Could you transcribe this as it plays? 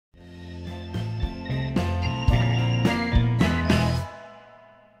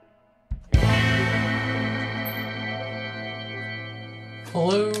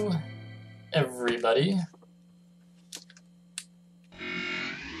Hello, everybody.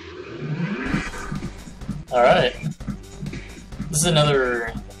 Alright. This is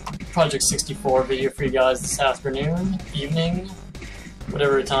another Project 64 video for you guys this afternoon, evening,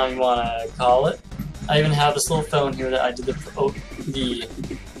 whatever time you want to call it. I even have this little phone here that I did the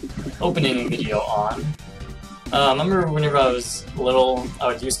opening video on. I remember whenever I was little,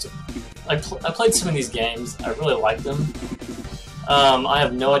 I played some of these games. I really liked them. I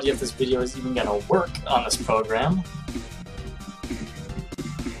have no idea if this video is even gonna work on this program.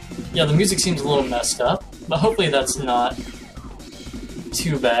 Yeah, the music seems a little messed up, but hopefully that's not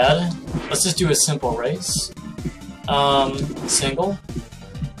too bad. Let's just do a simple race. Single.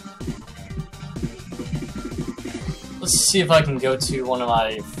 Let's see if I can go to one of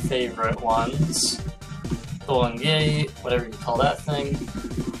my favorite ones. Golden Gate, whatever you call that thing.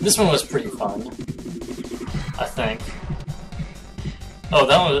 This one was pretty fun, I think.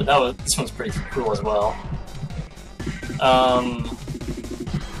 Oh, this one's pretty cool as well.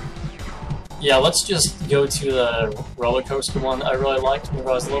 Yeah, let's just go to the roller coaster one that I really liked when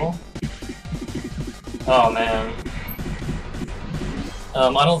I was little. Oh man.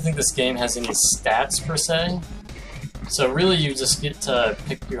 I don't think this game has any stats per se. So really you just get to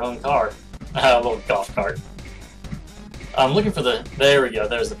pick your own car. A little golf cart. I'm looking for there we go,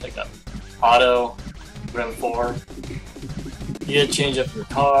 there's the pickup. Auto, rim 4. You get to change up your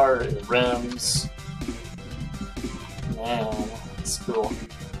car, your rims. Man, that's cool.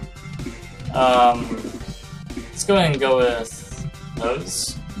 Let's go ahead and go with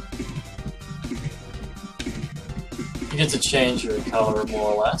those. You get to change your color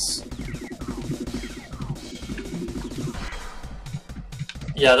more or less.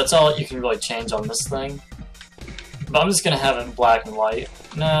 Yeah, that's all you can really change on this thing. But I'm just gonna have it in black and white.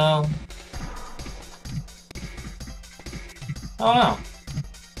 No. Oh no.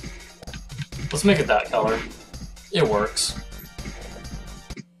 Let's make it that color. It works.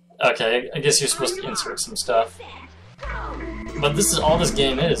 Okay, I guess you're supposed to insert some stuff. But this is all this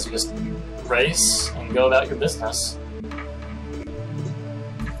game is, just race and go about your business.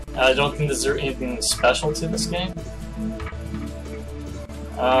 I don't think there's anything special to this game.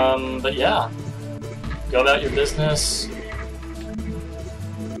 But yeah. Go about your business.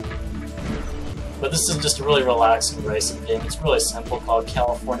 But this is just a really relaxing racing game. It's really simple, called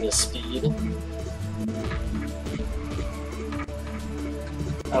California Speed.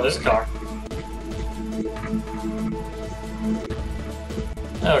 Oh, there's a car.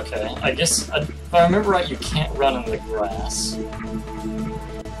 Okay, I guess, if I remember right, you can't run in the grass.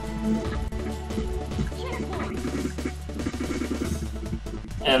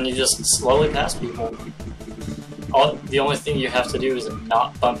 And you just slowly pass people. The only thing you have to do is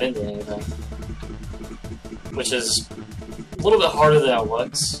not bump into anything. Which is a little bit harder than it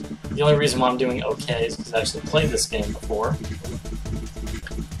looks. The only reason why I'm doing okay is because I actually played this game before.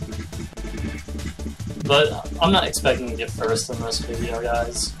 But I'm not expecting to get first in this video,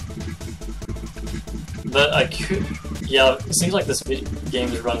 guys. But I could... Yeah, it seems like this game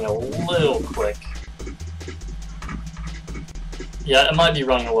is running a little quick. Yeah, it might be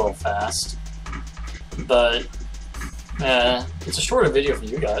running a little fast. But... it's a shorter video for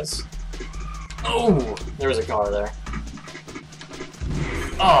you guys. Oh! There was a car there.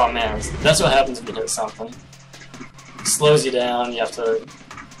 Oh man, that's what happens if you hit something. It slows you down, you have to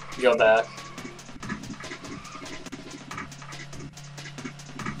go back.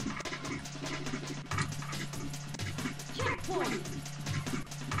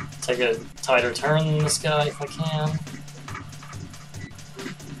 Take a tighter turn in this guy if I can.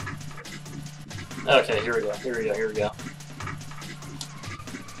 Okay, here we go.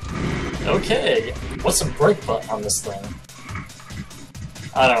 Okay, what's the brake button on this thing?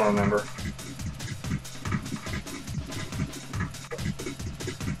 I don't remember.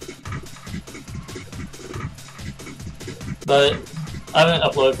 But I haven't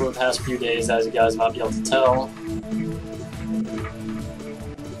uploaded for the past few days, as you guys might be able to tell.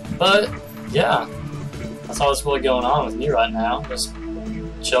 But, yeah, that's all that's really going on with me right now. Just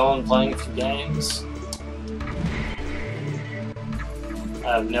chilling, playing a few games.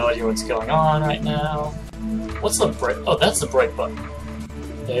 I have no idea what's going on right now. What's the brake? Oh, that's the brake button.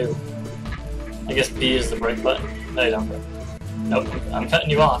 Ew. I guess B is the brake button. No, you don't. Nope, I'm cutting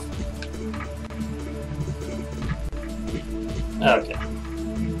you off. Okay.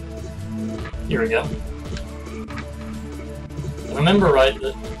 Here we go. If I remember right,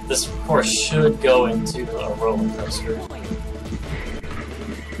 this course should go into a roller coaster.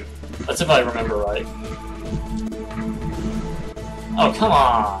 That's if I remember right. Oh, come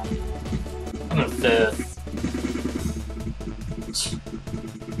on! I'm in 5th.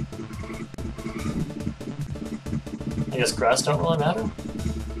 guess grass don't really matter?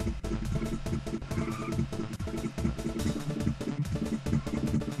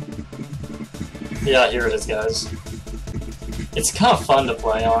 Yeah, here it is, guys. It's kind of fun to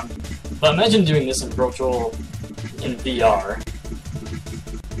play on, but imagine doing this in VR.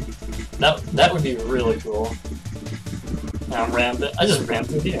 That would be really cool. Now I just ran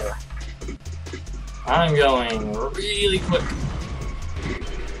through the air. I'm going really quick.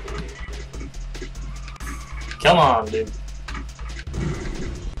 Come on, dude.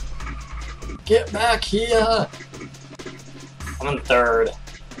 Get back here! I'm in third.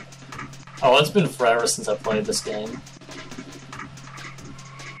 Oh, it's been forever since I played this game.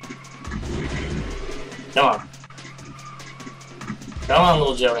 Come on. Come on,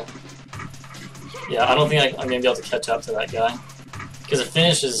 little Joey. Yeah, I don't think I'm going to be able to catch up to that guy. Because the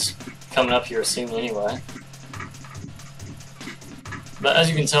finish is coming up here soon anyway. But as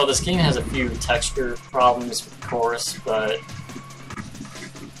you can tell, this game has a few texture problems with the course, but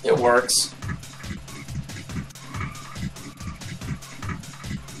it works.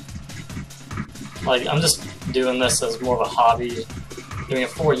 Like, I'm just doing this as more of a hobby, doing it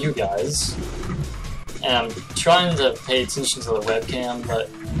for you guys. And I'm trying to pay attention to the webcam, but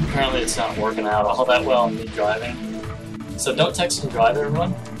apparently it's not working out all that well on me driving. So don't text and drive,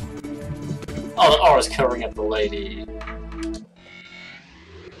 everyone. Oh, the R is covering up the lady.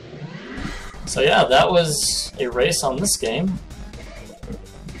 So yeah, that was a race on this game.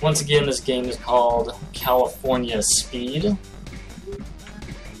 Once again, this game is called California Speed.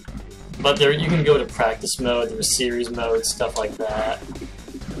 But there, you can go to practice mode, there's series mode, stuff like that.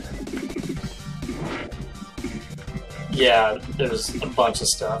 Yeah, there's a bunch of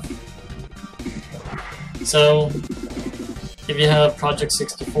stuff. So, if you have Project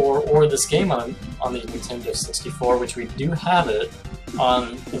 64 or this game on the Nintendo 64, which we do have it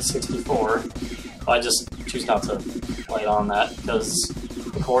on the 64, I just choose not to play it on that because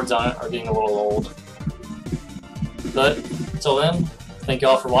the chords on it are getting a little old. But, until then, thank you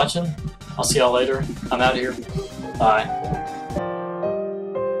all for watching. I'll see y'all later. I'm out of here. Bye.